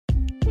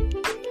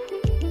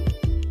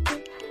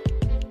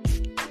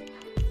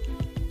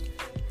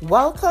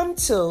Welcome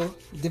to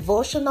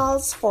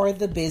Devotionals for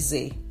the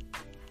Busy.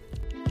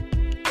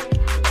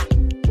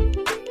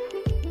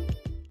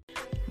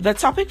 The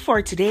topic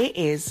for today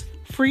is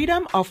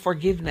freedom of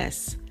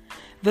forgiveness.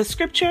 The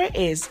scripture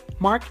is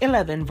Mark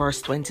 11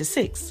 verse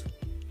 26.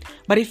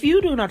 But if you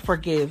do not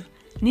forgive,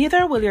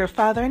 neither will your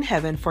Father in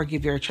heaven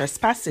forgive your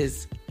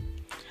trespasses.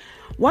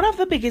 One of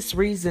the biggest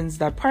reasons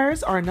that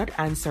prayers are not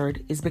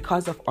answered is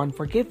because of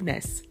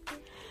unforgiveness.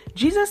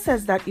 Jesus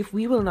says that if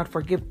we will not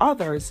forgive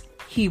others,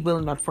 He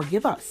will not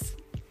forgive us.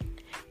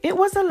 It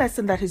was a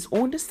lesson that His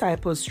own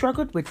disciples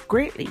struggled with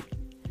greatly.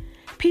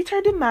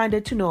 Peter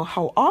demanded to know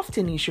how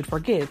often he should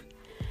forgive,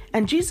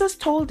 and Jesus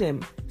told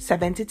him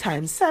 70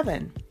 times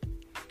 7.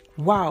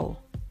 Wow!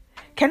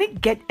 Can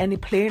it get any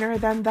plainer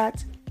than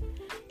that?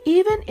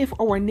 Even if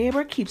our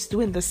neighbor keeps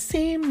doing the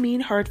same mean,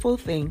 hurtful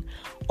thing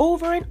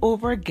over and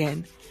over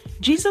again,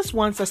 Jesus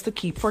wants us to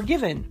keep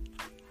forgiving.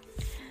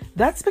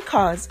 That's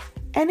because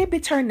any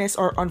bitterness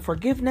or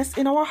unforgiveness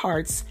in our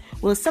hearts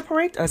will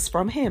separate us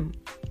from Him.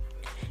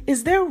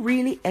 Is there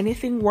really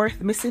anything worth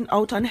missing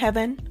out on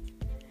heaven?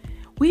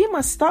 We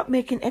must stop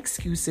making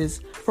excuses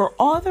for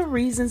all the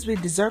reasons we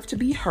deserve to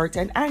be hurt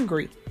and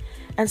angry,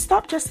 and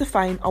stop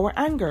justifying our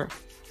anger.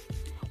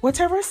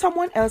 Whatever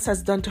someone else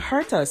has done to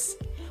hurt us,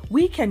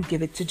 we can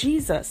give it to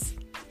Jesus.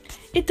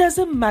 It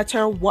doesn't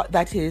matter what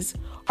that is,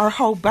 or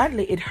how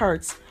badly it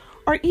hurts,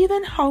 or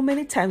even how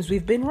many times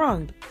we've been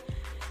wronged.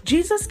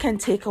 Jesus can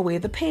take away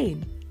the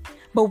pain,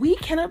 but we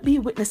cannot be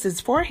witnesses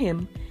for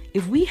Him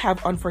if we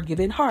have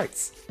unforgiving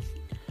hearts.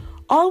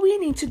 All we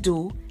need to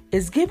do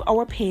is give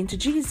our pain to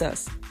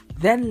Jesus,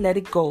 then let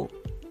it go.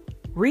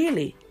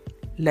 Really,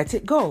 let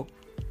it go.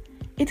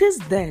 It is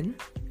then,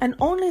 and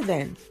only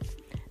then,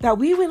 that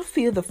we will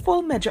feel the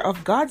full measure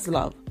of God's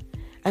love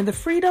and the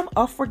freedom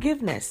of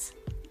forgiveness.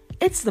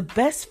 It's the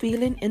best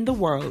feeling in the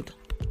world.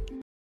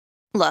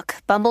 Look,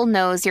 Bumble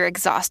knows you're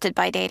exhausted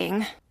by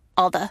dating.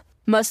 All the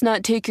must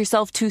not take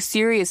yourself too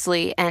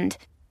seriously and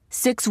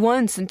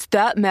 6'1" since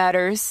that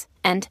matters.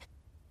 And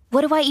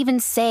what do I even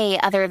say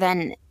other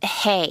than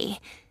hey?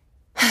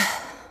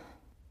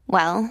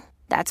 Well,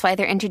 that's why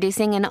they're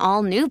introducing an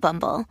all-new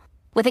Bumble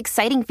with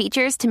exciting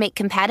features to make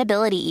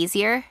compatibility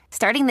easier,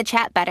 starting the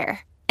chat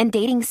better, and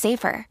dating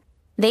safer.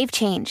 They've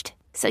changed,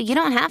 so you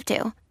don't have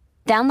to.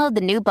 Download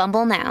the new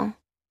Bumble now.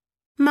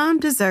 Mom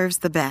deserves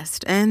the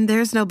best, and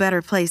there's no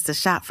better place to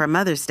shop for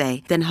Mother's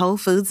Day than Whole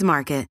Foods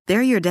Market.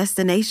 They're your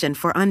destination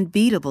for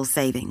unbeatable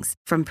savings,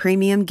 from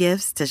premium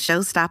gifts to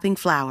show-stopping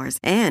flowers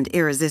and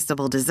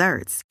irresistible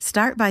desserts.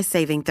 Start by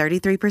saving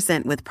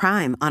 33% with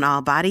Prime on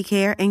all body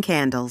care and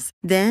candles.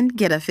 Then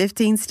get a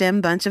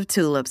 15-stem bunch of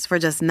tulips for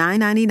just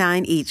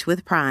 $9.99 each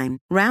with Prime.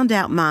 Round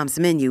out Mom's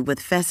menu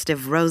with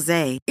festive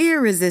rosé,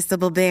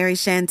 irresistible berry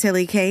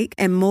chantilly cake,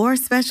 and more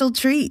special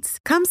treats.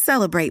 Come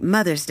celebrate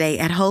Mother's Day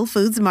at Whole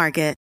Foods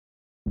Market.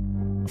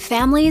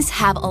 Families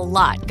have a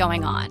lot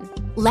going on.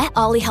 Let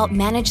Ollie help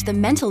manage the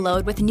mental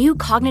load with new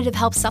cognitive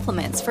help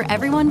supplements for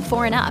everyone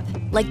 4 and up,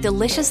 like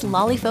delicious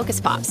Lolly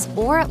Focus Pops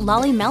or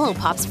Lolly Mellow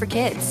Pops for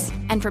kids.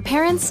 And for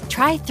parents,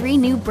 try 3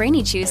 new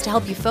Brainy Chews to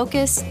help you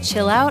focus,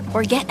 chill out,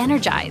 or get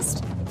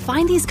energized.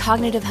 Find these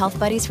cognitive health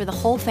buddies for the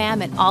whole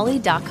fam at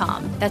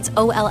ollie.com. That's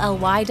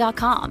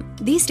OLLY.com.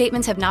 These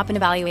statements have not been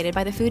evaluated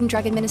by the Food and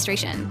Drug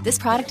Administration. This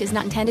product is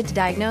not intended to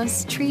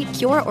diagnose, treat,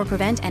 cure, or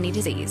prevent any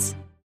disease.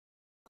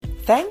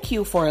 Thank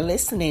you for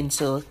listening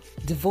to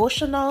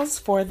Devotionals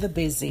for the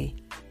Busy.